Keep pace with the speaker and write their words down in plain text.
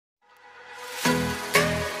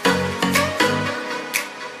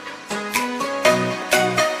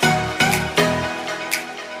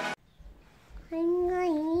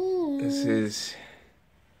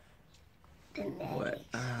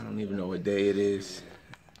is.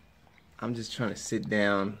 I'm just trying to sit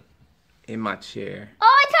down in my chair. Oh,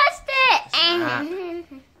 I touched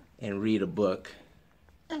it! And read a book.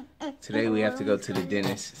 Today we have to go to the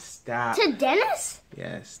dentist. Stop. To dentist?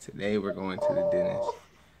 Yes, today we're going to the dentist.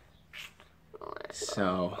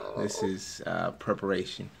 So this is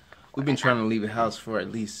preparation. We've been trying to leave the house for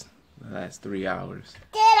at least the last 3 hours.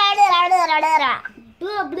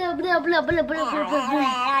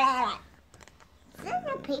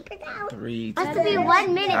 Paper towel? 3, Has to be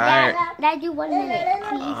 1 minute, Dad. Dad, do 1 minute,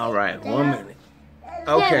 please. All right, 1 minute.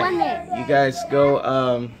 Okay, Yeah, 1 minute. you guys go.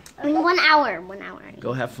 1 hour. 1 hour.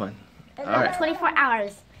 Go have fun. All right. 24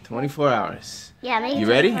 hours. 24 hours. Yeah, maybe. You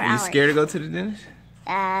ready? 24 Are you hours. scared to go to the dentist?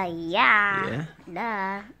 Yeah. Yeah.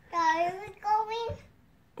 Duh. Are we going?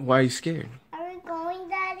 Why are you scared? Are we going,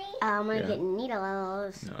 Daddy? I'm gonna Yeah. get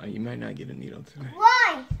needles. No, you might not get a needle today.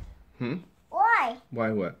 Why? Hmm? Why?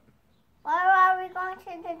 Why what? Why are we going to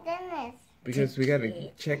the dentist? Because we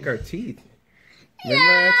gotta check our teeth.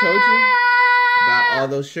 Remember I told you about all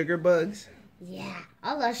those sugar bugs? Yeah,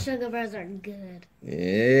 all those sugar bars are good.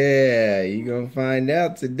 Yeah, you gonna find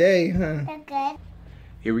out today, huh? They're good.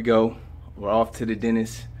 Here we go. We're off to the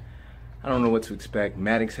dentist. I don't know what to expect.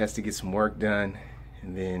 Maddox has to get some work done,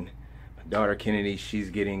 and then my daughter Kennedy,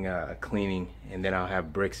 she's getting cleaning, and then I'll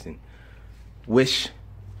have Brixton. Wish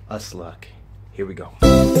us luck. Here we go.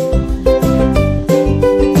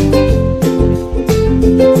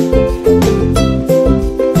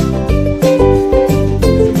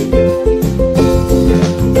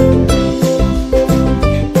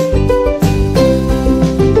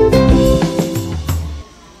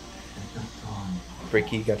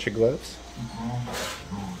 Bricky, you got your gloves?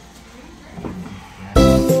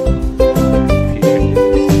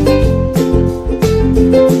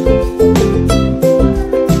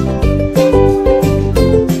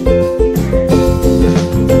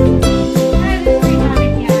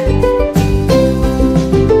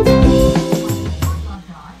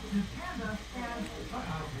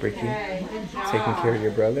 Bricky, taking care of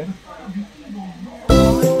your brother?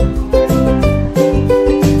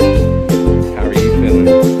 How are you feeling?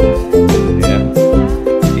 Yeah?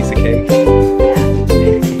 Piece of cake?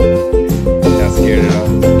 Not scared at all?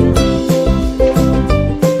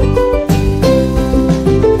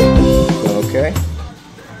 Okay?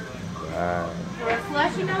 Wow. We're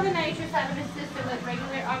flushing all the nitrous out of the system with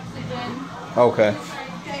regular oxygen. Okay. It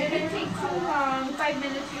shouldn't take too long, 5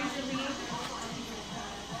 minutes usually.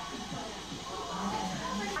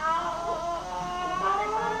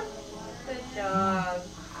 Good job.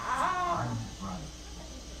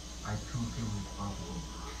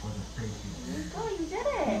 Oh, you did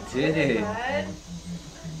it. You did it. Good.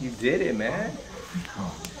 You did it, man.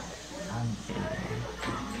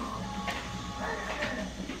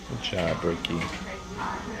 Good job, Bricky.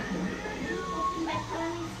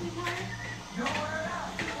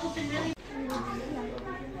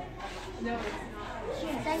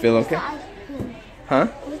 Feel okay? Huh?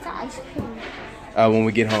 Where's the ice cream? When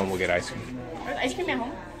we get home, we'll get ice cream. There's ice cream at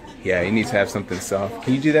home. Yeah, he needs to have something soft.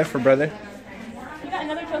 Can you do that for brother? You got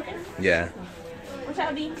another token? Yeah. Which that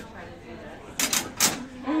would be?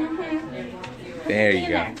 There you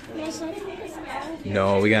go.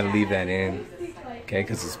 No, we gotta leave that in. Okay,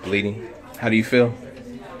 because it's bleeding. How do you feel?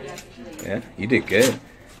 Yeah, you did good.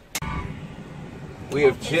 We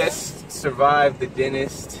have just survived the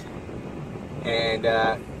dentist, and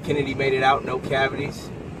Kennedy made it out, no cavities.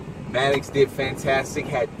 Maddox did fantastic,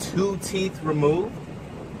 had 2 teeth removed,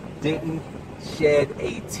 didn't shed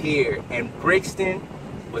a tear. And Brixton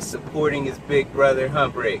was supporting his big brother, huh,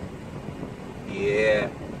 Brick? Yeah.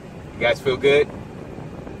 You guys feel good?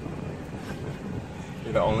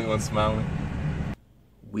 You're the only one smiling.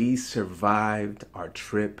 We survived our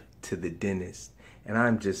trip to the dentist, and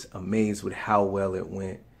I'm just amazed with how well it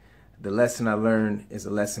went. The lesson I learned is a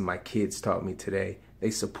lesson my kids taught me today. They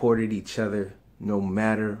supported each other no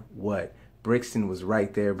matter what. Brixton was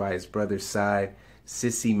right there by his brother's side.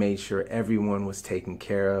 Sissy made sure everyone was taken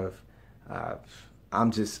care of.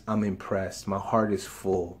 I'm impressed. My heart is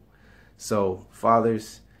full. So,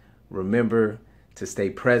 fathers, remember to stay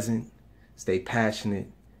present, stay passionate,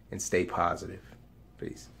 and stay positive.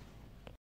 Peace.